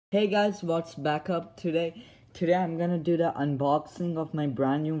Hey guys, what's back up today? Today I'm gonna do the unboxing of my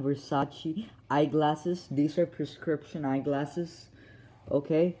brand new Versace eyeglasses. These are prescription eyeglasses.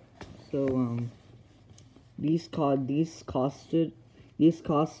 Okay, so these should have been costed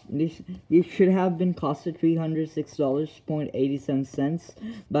 $306.87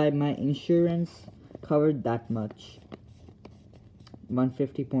 by my insurance covered that much.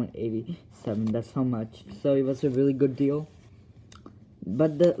 150.87. That's how much. So it was a really good deal.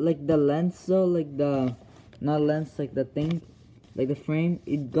 But the lens though, not lens, the thing, the frame,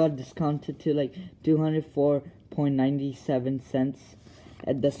 it got discounted to 204.97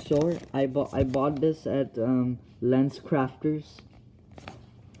 at the store. I bought this at Lens Crafters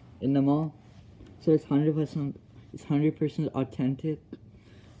in the mall. So it's 100% authentic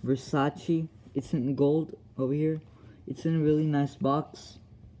Versace. It's in gold over here. It's in a really nice box.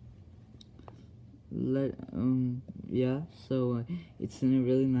 Yeah, so it's in a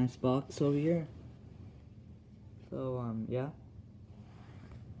really nice box over here. So yeah.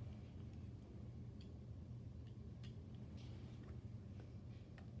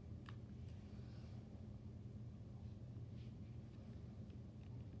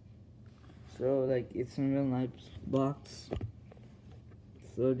 So it's in a real nice box.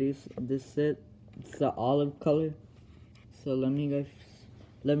 So this set, it's the olive color. So let me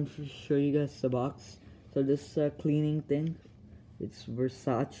show you guys the box. So this cleaning thing, it's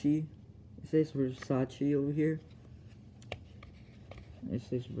Versace. It says Versace over here. It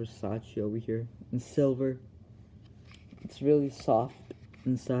says Versace over here in silver. It's really soft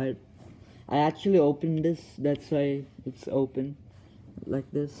inside. I actually opened this, that's why it's open like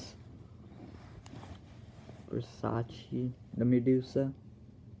this. Versace, the Medusa.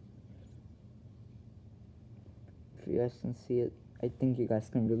 If you guys can see it, I think you guys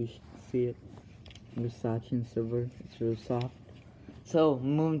can really see it. Versace in silver. It's really soft. So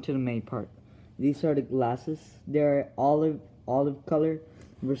moving to the main part. These are the glasses. They're olive color.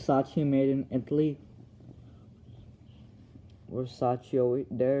 Versace made in Italy. Versace over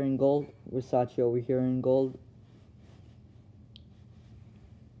there in gold. Versace over here in gold.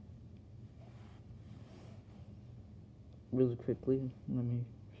 Really quickly, let me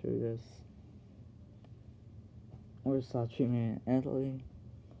show you guys. Versace made in Italy.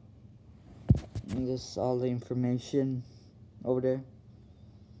 And just all the information over there.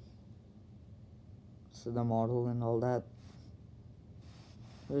 So the model and all that.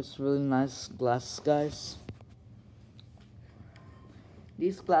 It's really nice glasses, guys.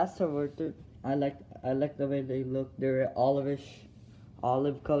 These glasses are worth it. I like the way they look. They're olive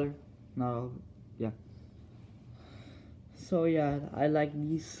color. No, yeah. So yeah, I like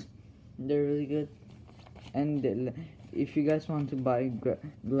these. They're really good. And if you guys want to buy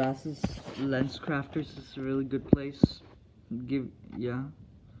glasses, Lens Crafters is a really good place. Yeah.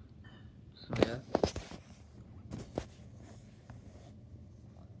 So yeah.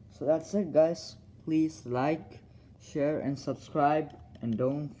 So that's it, guys. Please like, share, and subscribe, and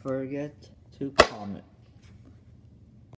don't forget to comment.